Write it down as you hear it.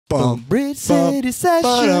Bridge City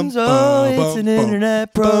Sessions, oh, it's an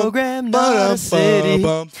internet program, not a city.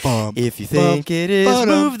 If you think it is,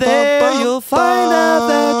 move there, you'll find out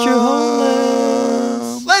that you're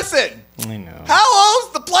homeless. Listen! I know. How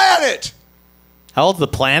old's the planet? How old's the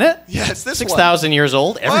planet? Yes, this 6,000 years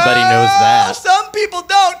old. Everybody knows that. Some people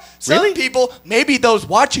don't. Some Really? people, maybe those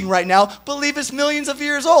watching right now, believe it's millions of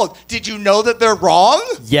years old. Did you know that they're wrong?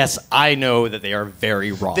 Yes, I know that they are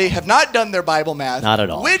very wrong. They have not done their Bible math. Not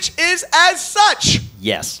at all. Which is as such.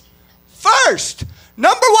 Yes. First,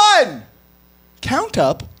 number one, count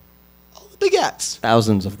up all the begats.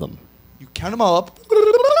 Thousands of them. You count them all up.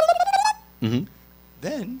 Mm-hmm.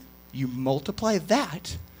 Then you multiply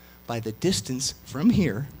that by the distance from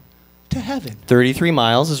here to heaven. 33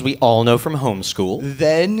 miles, as we all know from homeschool.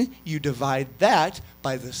 Then you divide that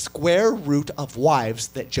by the square root of wives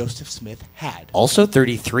that Joseph Smith had. Also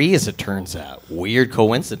 33, as it turns out. Weird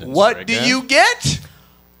coincidence. What do you get?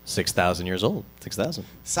 6,000 years old. 6,000.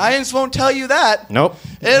 Science won't tell you that. Nope.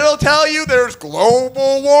 It'll tell you there's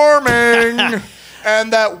global warming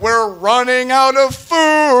and that we're running out of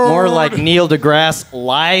food. More like Neil deGrasse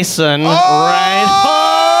Tyson, Oh, right?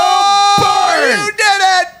 Oh, burn! You did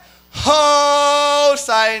it! Oh,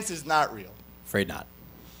 science is not real. Afraid not.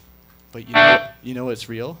 But you know what's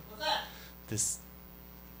real? What's that? This.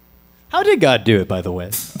 How did God do it, by the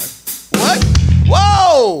way? What?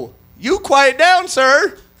 Whoa! You quiet down,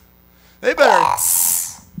 sir. They better.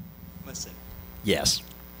 Listen. Yes.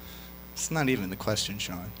 It's not even the question,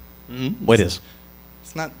 Sean. Mm-hmm. What is?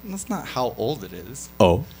 That's not how old it is.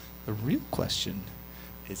 Oh. The real question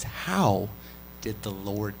is how did the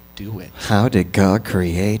Lord do it? How did God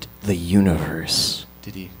create the universe?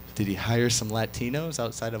 Did he hire some Latinos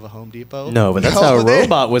outside of a Home Depot? No, but that's how a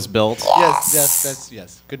robot was built.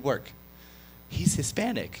 Yes. Good work. He's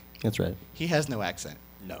Hispanic. That's right. He has no accent.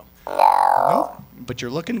 No. No, but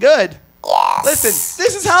you're looking good. Yes. Listen,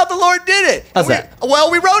 this is how the Lord did it. How's that?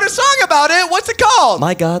 Well, we wrote a song about it. What's it called?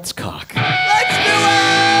 My God's cock. Let's do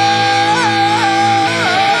it!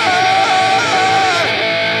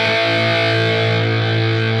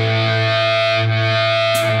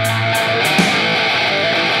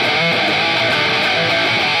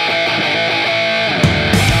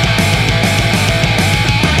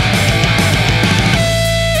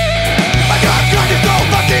 My God's cock is so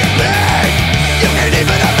fucking big, you can't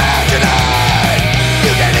even imagine it.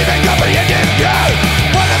 You can't even comprehend it.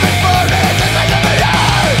 One of his burdens is like a million.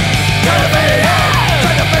 Try to fit it in,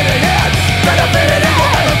 try to fit it in, try to fit it in,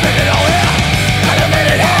 you'll never fit it all in. Try to fit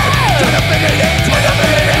it in, try to fit it in, try to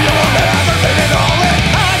fit it in, you won't ever fit it all in.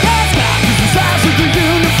 My God's cock is the size of the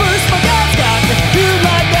universe. My God's cock is huge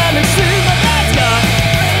like galaxies. My God's cock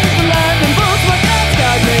is the lightning bolts. My God's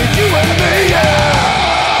cock made you and me.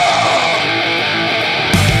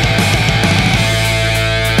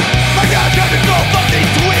 My God's cock is so fucking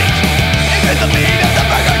sweet. It's the meat of the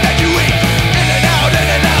burger that you eat. In and out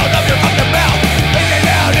of your fucking mouth. In and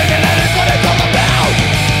out is what it's all about.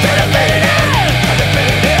 Try to fit it in, try to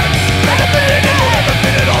fit it in, try to fit it in, you'll never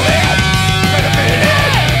fit it all in. Try to fit it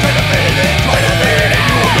in, try to fit it in, try to fit it in,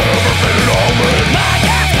 you'll never fit it all in. My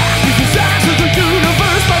God's cock is the size of the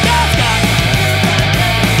universe. My God's cock.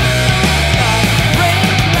 Rain,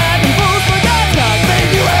 lightning bolts. My God's cock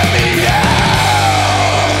made you and me,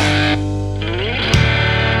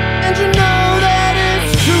 And you know that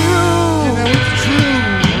it's true. You know it's true.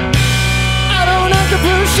 I don't have to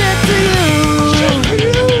prove shit to you.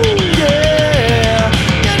 Yeah.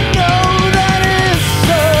 You know that it's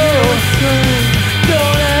so true.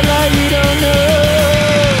 Don't act like you don't know.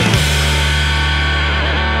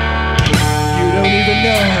 You don't even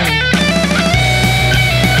know.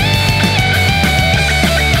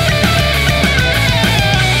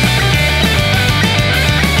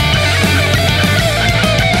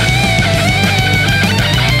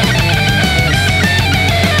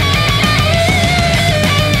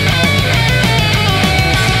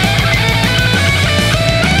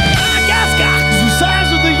 My God's cock is the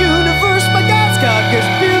size of the universe. My God's cock is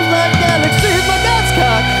feels like galaxies. My God's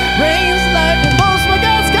cock rains lightning bolts. My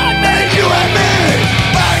God's cock made you and me.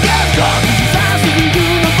 My God's cock is the size of the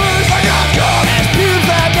universe. My God's cock has feels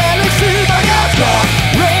like galaxies. My God's cock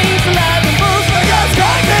rains lightning bolts. My God's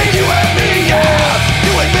cock made you and me, yeah.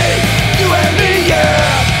 You and me, you and me,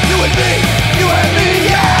 yeah. You and me, you and me,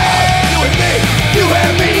 yeah. You and me, you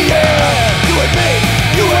and me, yeah. You and me,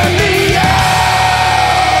 you and me, yeah.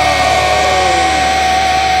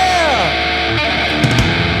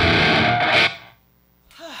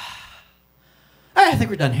 All right, I think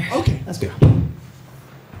we're done here. Okay. Let's go.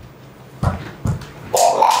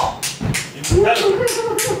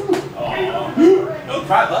 No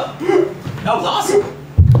cry, love. That was awesome.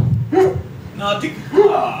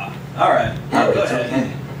 Alright. Go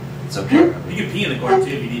ahead. It's okay, Robert. You can pee in the corner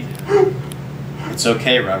too if you need to. It's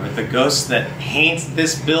okay, Robert. The ghost that haunts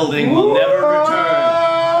this building will never return.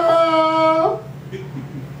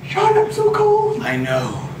 Sean, I'm so cold. I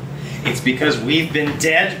know. It's because we've been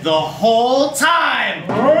dead the whole time!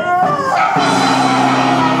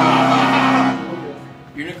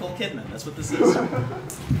 You're Nicole Kidman, that's what this is.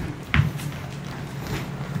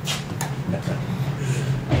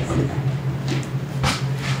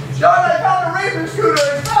 Sean, I found a racing scooter.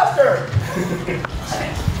 It's faster.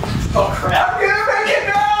 Oh crap. I'm gonna make it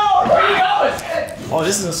now. Where you going? Oh,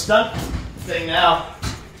 this is a stunt thing now.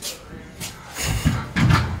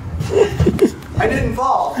 I didn't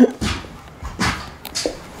fall.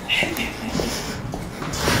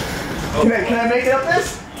 Can I make it up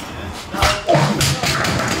this?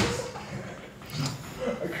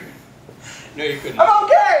 No, you couldn't. I'm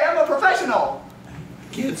okay. I'm a professional.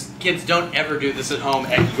 Kids don't ever do this at home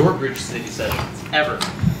at your Bridge City settings. Ever.